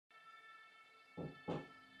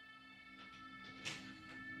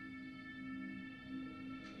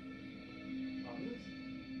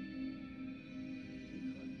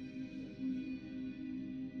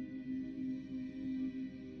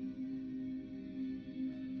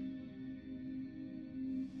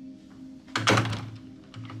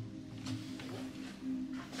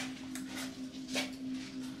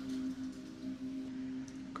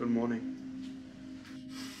Good morning.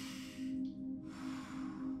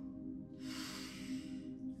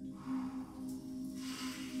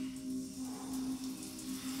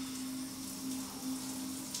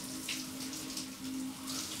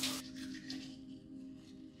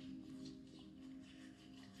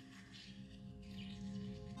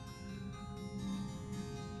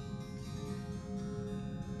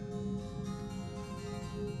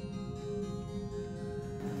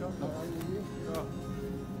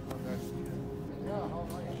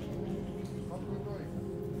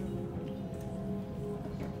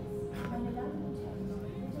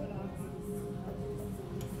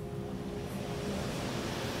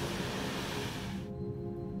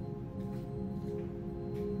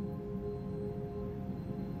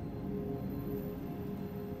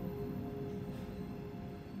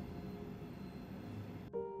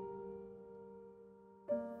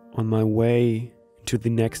 On my way to the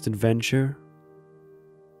next adventure,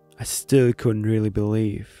 I still couldn't really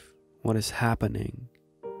believe what is happening.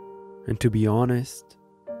 And to be honest,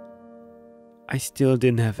 I still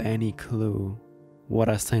didn't have any clue what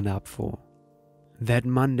I signed up for. That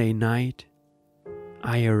Monday night,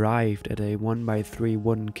 I arrived at a 1x3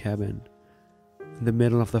 wooden cabin in the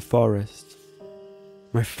middle of the forest.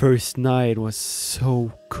 My first night was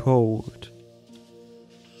so cold.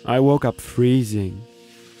 I woke up freezing.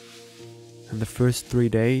 And the first 3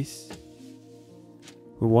 days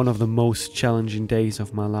were one of the most challenging days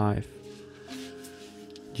of my life.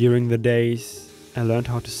 During the days, I learned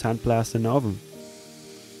how to sandblast an oven,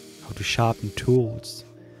 how to sharpen tools,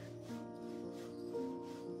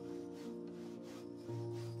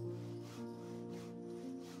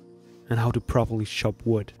 and how to properly chop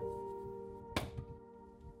wood.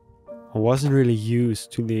 I wasn't really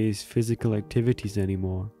used to these physical activities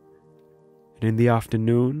anymore. And in the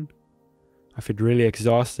afternoon, I felt really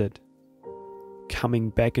exhausted, coming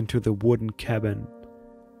back into the wooden cabin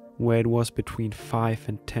where it was between 5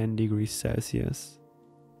 and 10 degrees Celsius.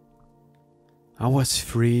 I was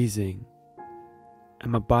freezing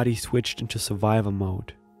and my body switched into survival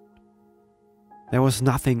mode. There was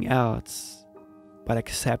nothing else but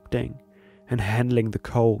accepting and handling the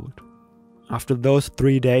cold. After those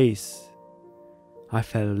 3 days, I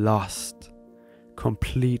felt lost,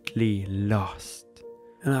 completely lost.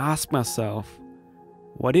 And I asked myself,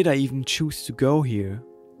 why did I even choose to go here?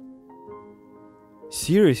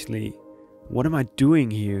 Seriously, what am I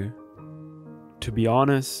doing here? To be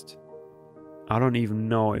honest, I don't even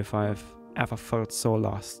know if I've ever felt so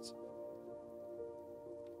lost.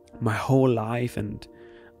 My whole life and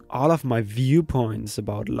all of my viewpoints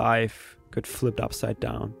about life got flipped upside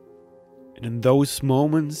down. And in those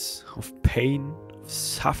moments of pain, of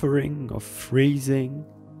suffering, of freezing,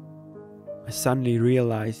 I suddenly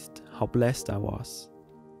realized how blessed I was.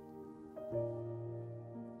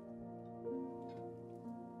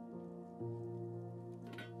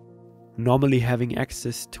 Normally having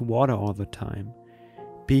access to water all the time,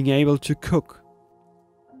 being able to cook,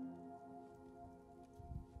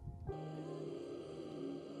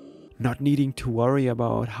 not needing to worry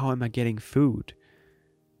about how am I getting food,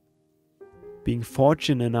 being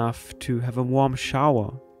fortunate enough to have a warm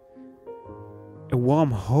shower, a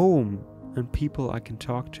warm home, and people I can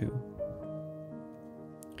talk to.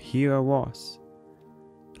 Here I was,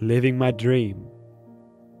 living my dream,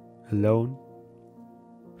 alone,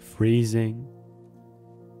 freezing,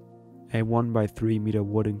 a 1x3 meter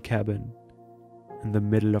wooden cabin in the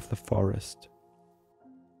middle of the forest.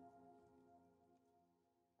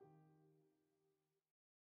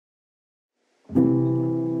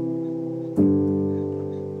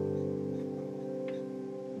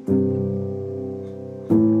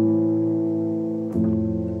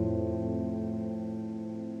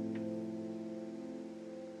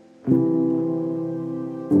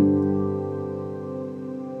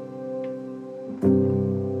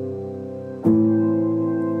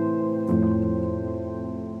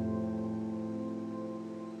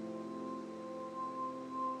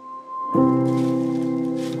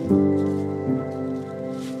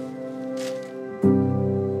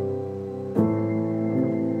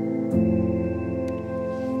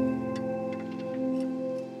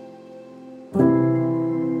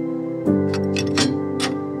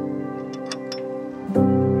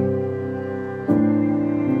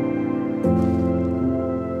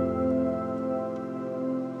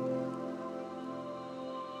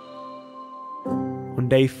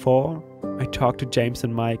 day 4, I talked to James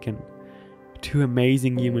and Mike, and 2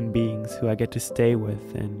 amazing human beings who I get to stay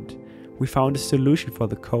with, and we found a solution for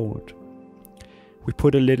the cold. We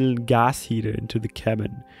put a little gas heater into the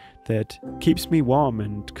cabin that keeps me warm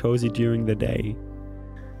and cozy during the day.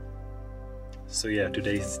 So yeah,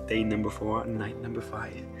 today's day number 4, night number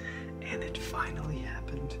 5, and it finally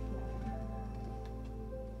happened.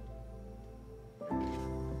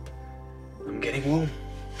 I'm getting warm.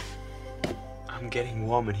 I'm getting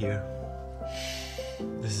warm in here.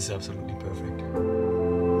 This is absolutely perfect.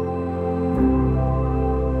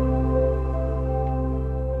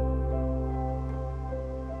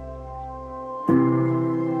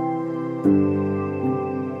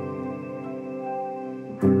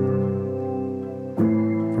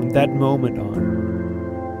 From that moment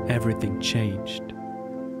on, everything changed.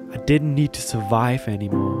 I didn't need to survive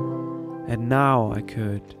anymore, and now I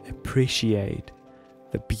could appreciate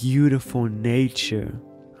the beautiful nature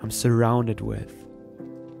I'm surrounded with.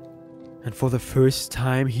 And for the first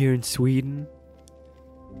time here in Sweden,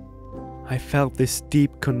 I felt this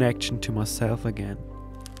deep connection to myself again,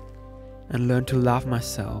 and learned to love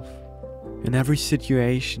myself in every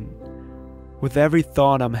situation, with every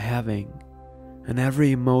thought I'm having and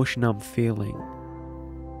every emotion I'm feeling.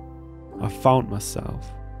 I found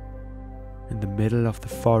myself in the middle of the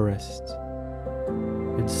forest,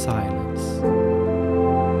 in silence.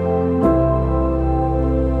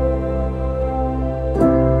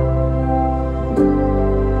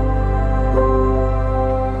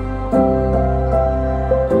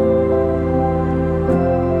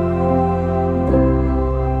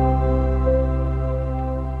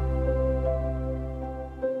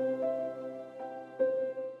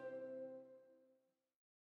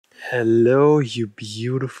 Hello, you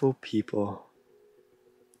beautiful people.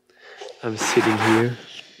 I'm sitting here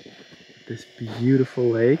at this beautiful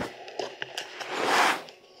lake,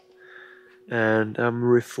 and I'm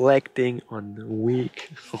reflecting on the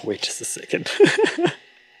week. Oh, wait just a second.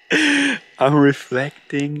 I'm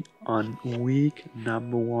reflecting on week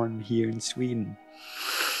number 1 here in Sweden,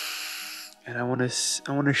 and I want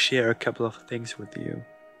to share a couple of things with you.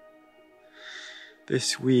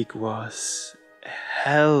 This week was a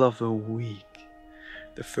hell of a week.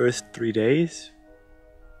 The first 3 days,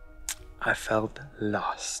 I felt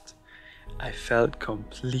lost. I felt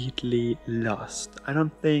completely lost. I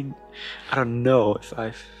don't know if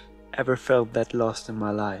I've ever felt that lost in my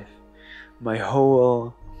life. My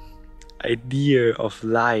whole idea of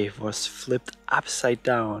life was flipped upside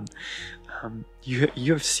down.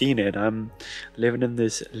 You have seen it. I'm living in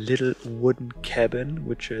this little wooden cabin,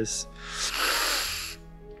 which is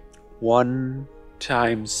 1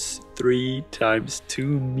 times 3 times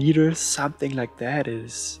 2 meters, something like that.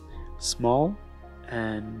 Is small.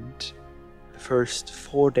 And the first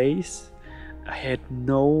 4 days I had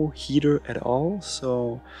no heater at all,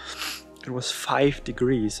 so it was 5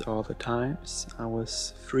 degrees all the times. I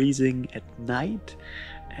was freezing at night,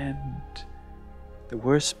 and the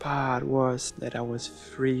worst part was that I was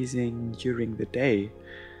freezing during the day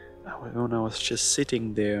when I was just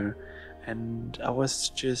sitting there, and I was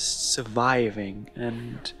just surviving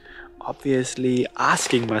and obviously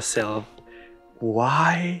asking myself,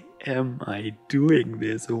 why am I doing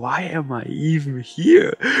this? Why am I even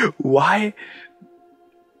here? Why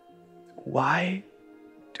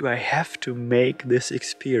do I have to make this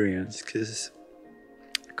experience? Because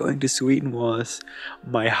going to Sweden was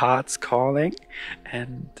my heart's calling,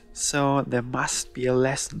 and so there must be a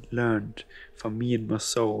lesson learned for me and my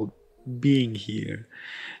soul being here.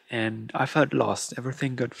 And I felt lost.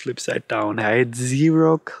 Everything got flipped side down. I had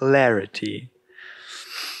zero clarity.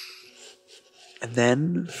 And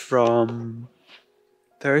then from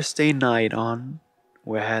Thursday night on,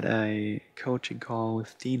 we had a coaching call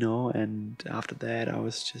with Dino, and after that I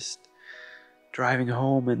was just driving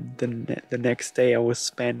home, and the next day I was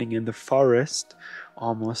spending in the forest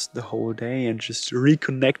almost the whole day and just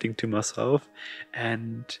reconnecting to myself.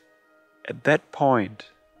 And at that point,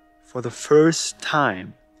 for the first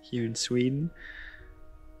time here in Sweden,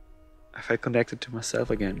 I felt connected to myself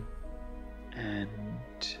again, and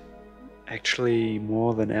actually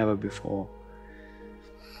more than ever before.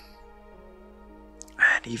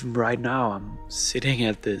 And even right now I'm sitting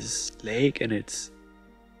at this lake and it's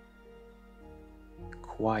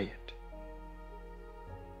quiet.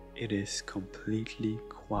 It is completely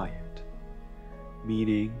quiet,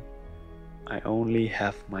 meaning I only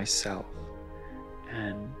have myself.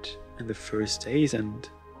 And in the first days and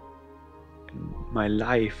in my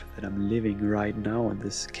life that I'm living right now in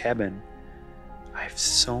this cabin, I have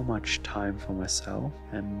so much time for myself,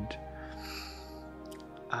 and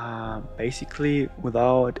basically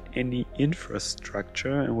without any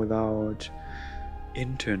infrastructure and without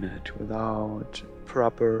internet, without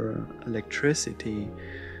proper electricity.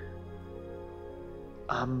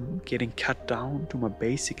 I'm getting cut down to my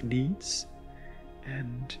basic needs,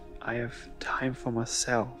 and I have time for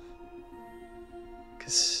myself.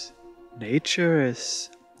 Because nature is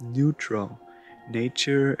neutral,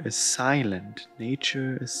 nature is silent,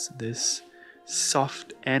 nature is this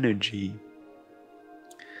soft energy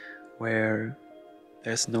where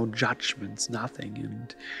there's no judgments, nothing,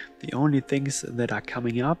 and the only things that are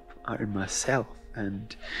coming up are in myself.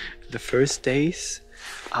 And the first days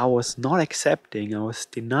I was not accepting, I was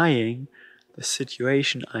denying the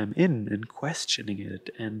situation I'm in and questioning it.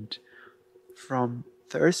 And from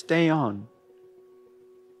Thursday on,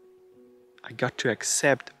 I got to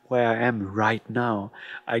accept where I am right now.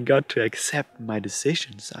 I got to accept my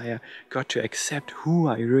decisions. I got to accept who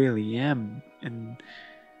I really am in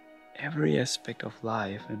every aspect of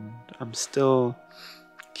life. And I'm still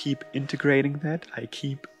keep integrating that. I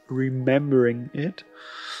keep remembering it.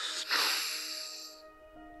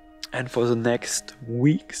 And for the next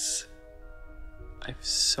weeks, I have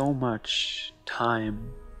so much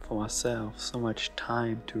time for myself, so much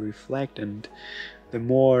time to reflect. And the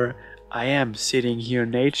more I am sitting here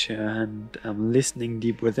in nature and I'm listening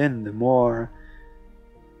deep within, the more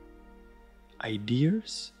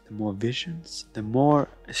ideas, the more visions, the more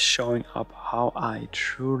is showing up how I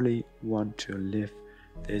truly want to live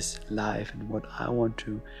this life and what I want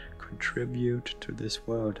to contribute to this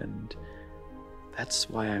world. And that's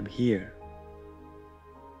why I'm here.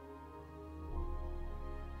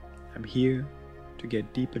 I'm here to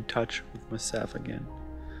get deep in touch with myself again.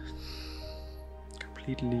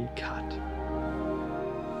 Completely cut.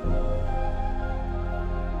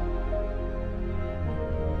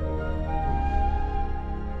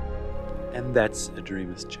 And that's a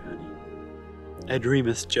dreamer's journey. A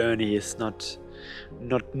dreamer's journey is not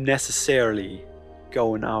necessarily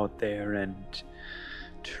going out there and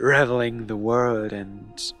traveling the world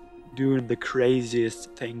and doing the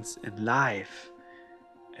craziest things in life.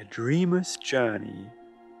 A dreamer's journey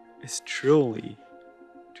is truly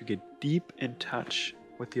to get deep in touch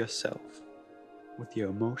with yourself, with your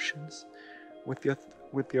emotions, with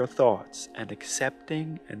your thoughts, and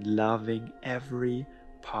accepting and loving every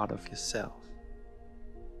part of yourself.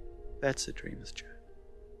 That's a dreamer's journey.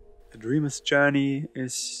 A dreamer's journey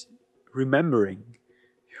is remembering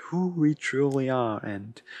who we truly are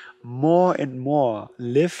and more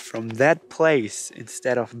live from that place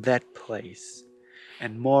instead of that place,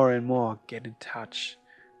 and more get in touch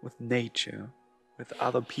with nature, with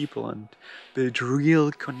other people, and build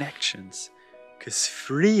real connections. Because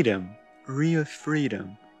freedom, real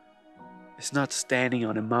freedom, is not standing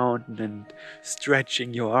on a mountain and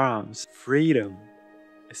stretching your arms. Freedom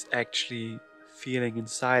is actually feeling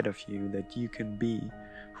inside of you that you can be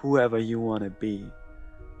whoever you want to be.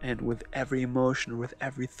 And with every emotion, with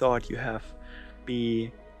every thought you have,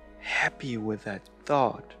 be happy with that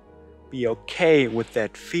thought. Be okay with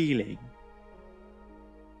that feeling.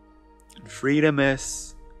 And freedom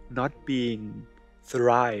is not being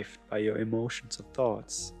thrived by your emotions or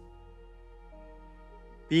thoughts.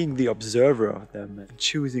 Being the observer of them and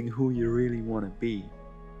choosing who you really want to be.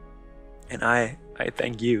 And I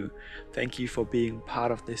thank you. Thank you for being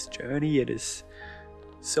part of this journey. It is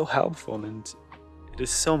so helpful and it is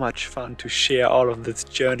so much fun to share all of this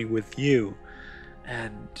journey with you.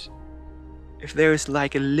 And if there is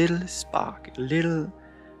like a little spark, a little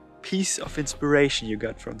piece of inspiration you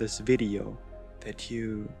got from this video, that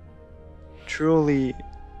you truly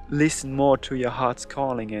listen more to your heart's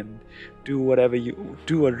calling and do what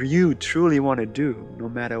you truly want to do, no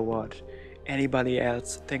matter what anybody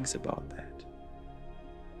else thinks about that,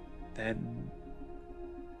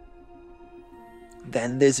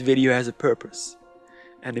 then this video has a purpose.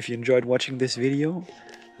 And if you enjoyed watching this video,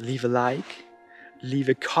 leave a like, leave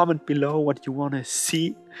a comment below what you want to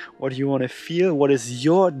see, what you want to feel, what is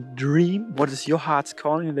your dream, what is your heart's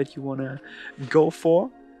calling that you want to go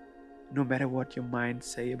for, no matter what your mind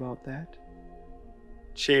say about that.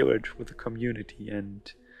 Share it with the community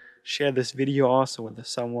and share this video also with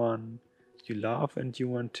someone you love and you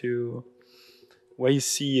want to, where you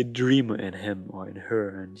see a dreamer in him or in her,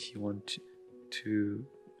 and you want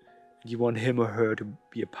him or her to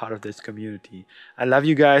be a part of this community. I love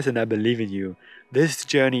you guys and I believe in you. This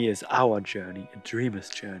journey is our journey, a dreamer's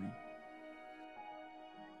journey.